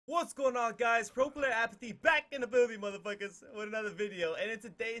What's going on, guys? Pro Player Apathy back in the building, motherfuckers, with another video. And in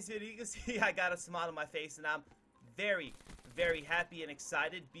today's video, you can see I got a smile on my face, and I'm very, very happy and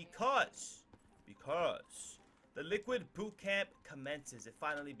excited because the Liquid Bootcamp commences. It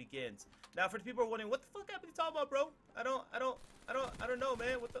finally begins. Now, for the people who are wondering, what the fuck Apathy talking about, bro? I don't know,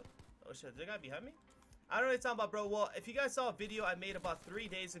 man. What the? Oh shit, there a guy behind me? I don't know what you're talking about, bro. Well, if you guys saw a video I made about 3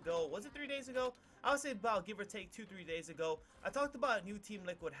 days ago, was it 3 days ago? I would say about, give or take, 2-3 days ago. I talked about a new team,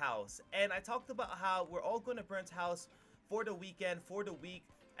 Liquid House, and I talked about how we're all going to Burnt's house for the weekend, for the week,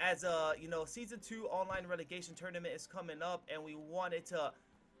 as you know, season 2 online relegation tournament is coming up, and we wanted to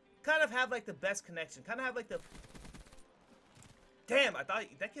kind of have like the best connection, kind of have like the, damn, I thought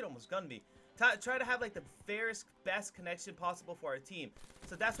that kid almost gunned me. Try to have like the fairest, best connection possible for our team.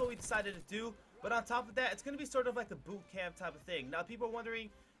 So that's what we decided to do. But on top of that, it's going to be sort of like a boot camp type of thing. Now, people are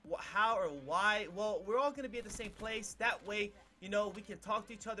wondering how or why. Well, we're all going to be at the same place. That way, you know, we can talk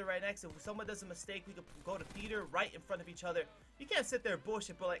to each other right next. If someone does a mistake, we can go to theater right in front of each other. You can't sit there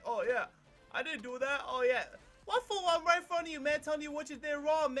bullshit, but like, oh yeah, I didn't do that. Oh yeah. What fool? I'm right in front of you, man, telling you what you did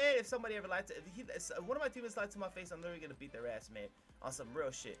wrong, man. If somebody ever lied to, if one of my teammates lied to my face, I'm literally going to beat their ass, man, on some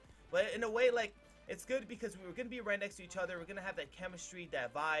real shit. But in a way, like, it's good because we're going to be right next to each other. We're going to have that chemistry,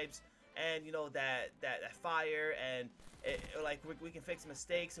 that vibes, and you know, that fire, and like we can fix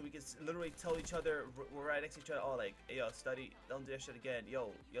mistakes, and we can literally tell each other, we're right next to each other, oh, like, hey, yo, study, don't do that shit again,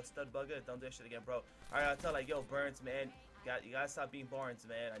 yo stud bugger, don't do that shit again, bro. Alright, I'll tell, like, yo, Burns, man, you gotta stop being Barnes,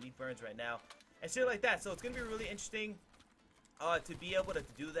 man, I need Burns right now, and shit like that. So it's gonna be really interesting to be able to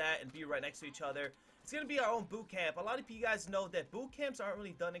do that and be right next to each other. It's gonna be our own boot camp. A lot of you guys know that boot camps aren't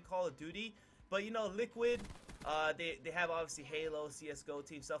really done in Call of Duty, but you know, Liquid, they have obviously Halo, CSGO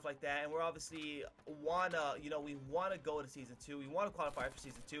team, stuff like that, and we're obviously wanna, you know, we wanna go to season 2. We wanna qualify for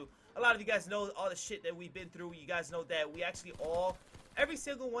season 2. A lot of you guys know all the shit that we've been through. You guys know that we actually every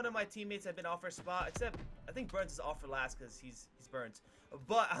single one of my teammates have been offered a spot, except I think Burns is offered last because he's Burns.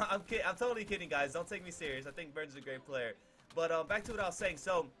 But I'm kidding. I'm totally kidding, guys. Don't take me serious. I think Burns is a great player. But back to what I was saying.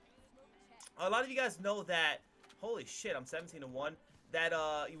 So a lot of you guys know that. Holy shit! I'm 17-1. That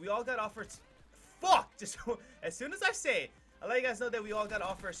we all got offered. Fuck! Just as soon as I say it, I'll let you guys know that we all got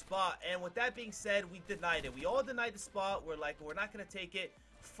offered a spot. And with that being said, we denied it. We all denied the spot. We're like, we're not gonna take it.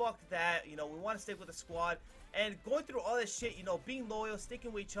 Fuck that. You know, we want to stick with the squad. And going through all this shit, you know, being loyal,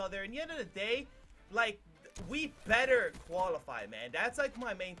 sticking with each other. And at the end of the day, like, we better qualify, man. That's like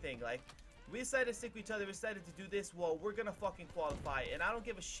my main thing. Like, we decided to stick with each other. We decided to do this. Well, we're gonna fucking qualify. And I don't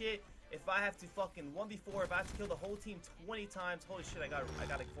give a shit if I have to fucking 1v4, if I have to kill the whole team 20 times. Holy shit, I got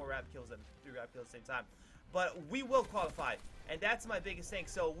like 4 rap kills and 3 rap kills at the same time. But we will qualify, and that's my biggest thing.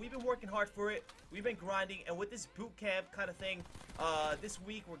 So we've been working hard for it. We've been grinding, and with this boot camp kind of thing, this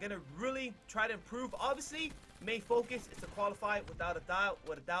week we're gonna really try to improve. Obviously, main focus is to qualify without a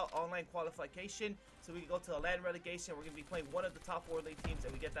doubt, online qualification, so we can go to a land relegation. We're gonna be playing one of the top 4 league teams,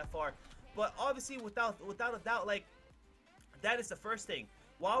 and we get that far. But obviously, without a doubt, like, that is the first thing.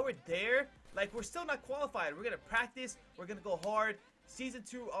 While we're there, like, we're still not qualified. We're gonna practice. We're gonna go hard. Season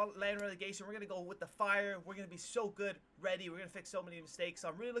 2 land relegation, we're gonna go with the fire. We're gonna be so good, ready. We're gonna fix so many mistakes. So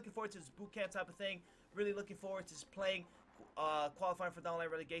I'm really looking forward to this boot camp type of thing. Really looking forward to just playing, qualifying for the online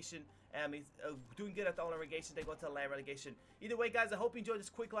relegation, and doing good at the online relegation. They go to the land relegation. Either way, guys, I hope you enjoyed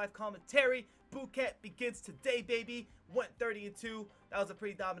this quick live commentary. Boot camp begins today, baby. Went 30-2. That was a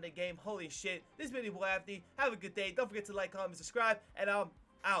pretty dominant game. Holy shit. This has been your boy Apathy. Have a good day. Don't forget to like, comment, subscribe, and I'm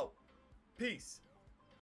out. Peace.